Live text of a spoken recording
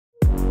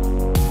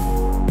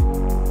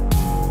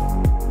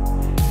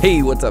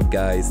Hey, what's up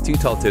guys?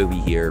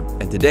 TooTallToby here,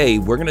 and today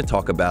we're going to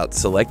talk about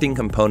selecting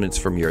components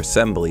from your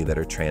assembly that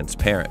are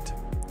transparent.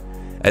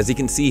 As you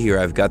can see here,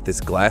 I've got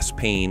this glass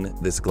pane,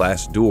 this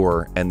glass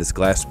door, and this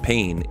glass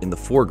pane in the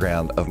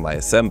foreground of my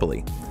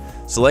assembly.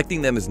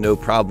 Selecting them is no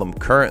problem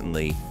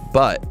currently,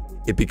 but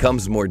it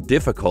becomes more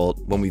difficult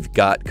when we've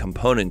got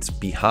components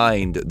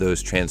behind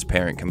those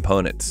transparent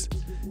components.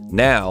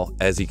 Now,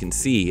 as you can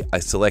see, I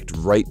select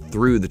right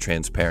through the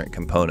transparent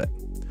component.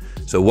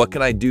 So what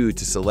can I do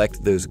to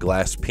select those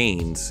glass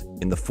panes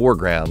in the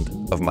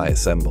foreground of my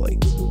assembly?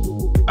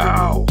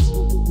 Ow!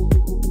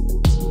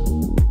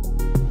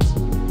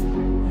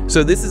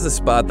 So this is a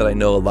spot that I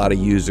know a lot of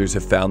users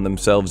have found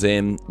themselves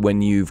in.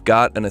 When you've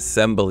got an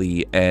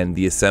assembly and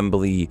the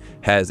assembly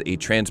has a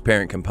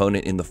transparent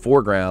component in the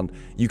foreground,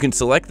 you can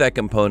select that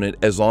component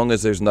as long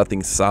as there's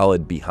nothing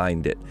solid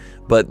behind it.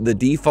 But the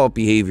default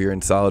behavior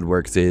in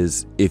SOLIDWORKS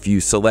is if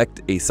you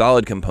select a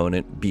solid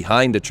component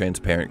behind a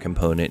transparent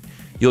component,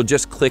 you'll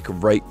just click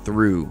right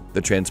through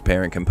the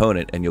transparent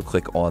component and you'll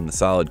click on the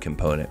solid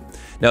component.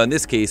 Now in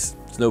this case,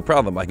 it's no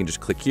problem. I can just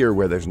click here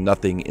where there's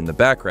nothing in the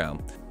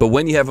background. But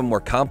when you have a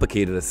more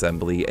complicated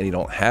assembly and you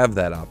don't have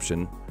that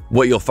option,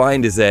 what you'll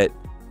find is that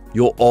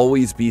you'll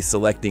always be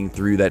selecting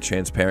through that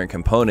transparent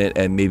component,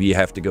 and maybe you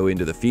have to go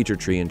into the feature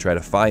tree and try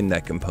to find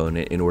that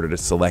component in order to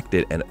select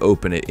it and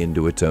open it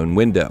into its own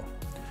window.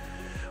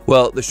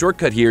 Well, the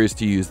shortcut here is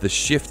to use the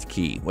Shift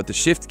key. What the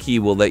Shift key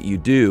will let you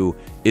do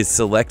is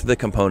select the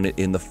component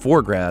in the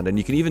foreground, and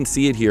you can even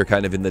see it here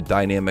kind of in the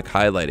dynamic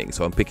highlighting.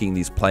 So I'm picking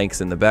these planks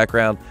in the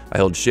background, I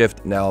hold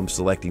Shift, now I'm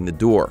selecting the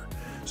door.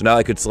 So now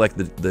I could select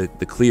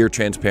the clear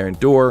transparent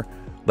door,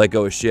 let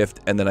go of Shift,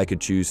 and then I could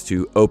choose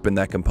to open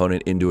that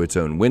component into its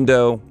own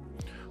window,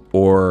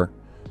 or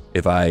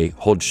if I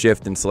hold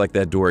Shift and select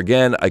that door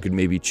again, I could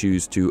maybe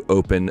choose to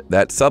open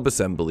that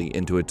subassembly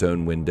into its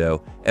own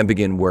window and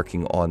begin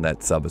working on that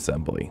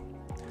subassembly.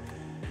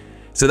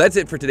 So that's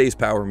it for today's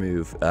power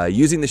move,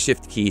 using the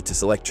Shift key to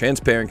select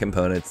transparent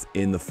components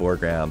in the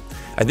foreground.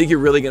 I think you're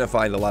really going to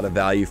find a lot of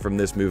value from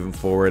this moving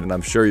forward, and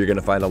I'm sure you're going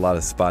to find a lot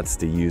of spots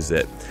to use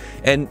it.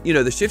 And you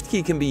know, the Shift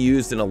key can be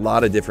used in a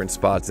lot of different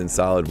spots in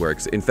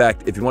SOLIDWORKS. In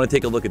fact, if you want to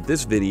take a look at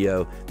this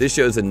video, this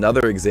shows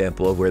another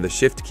example of where the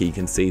Shift key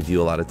can save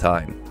you a lot of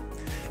time.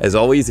 As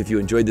always, if you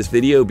enjoyed this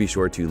video, be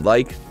sure to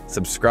like,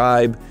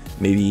 subscribe,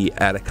 maybe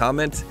add a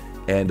comment,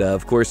 and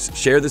of course,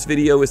 share this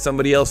video with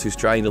somebody else who's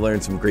trying to learn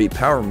some great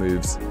power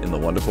moves in the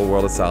wonderful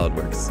world of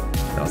SOLIDWORKS.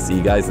 And I'll see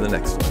you guys in the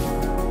next one.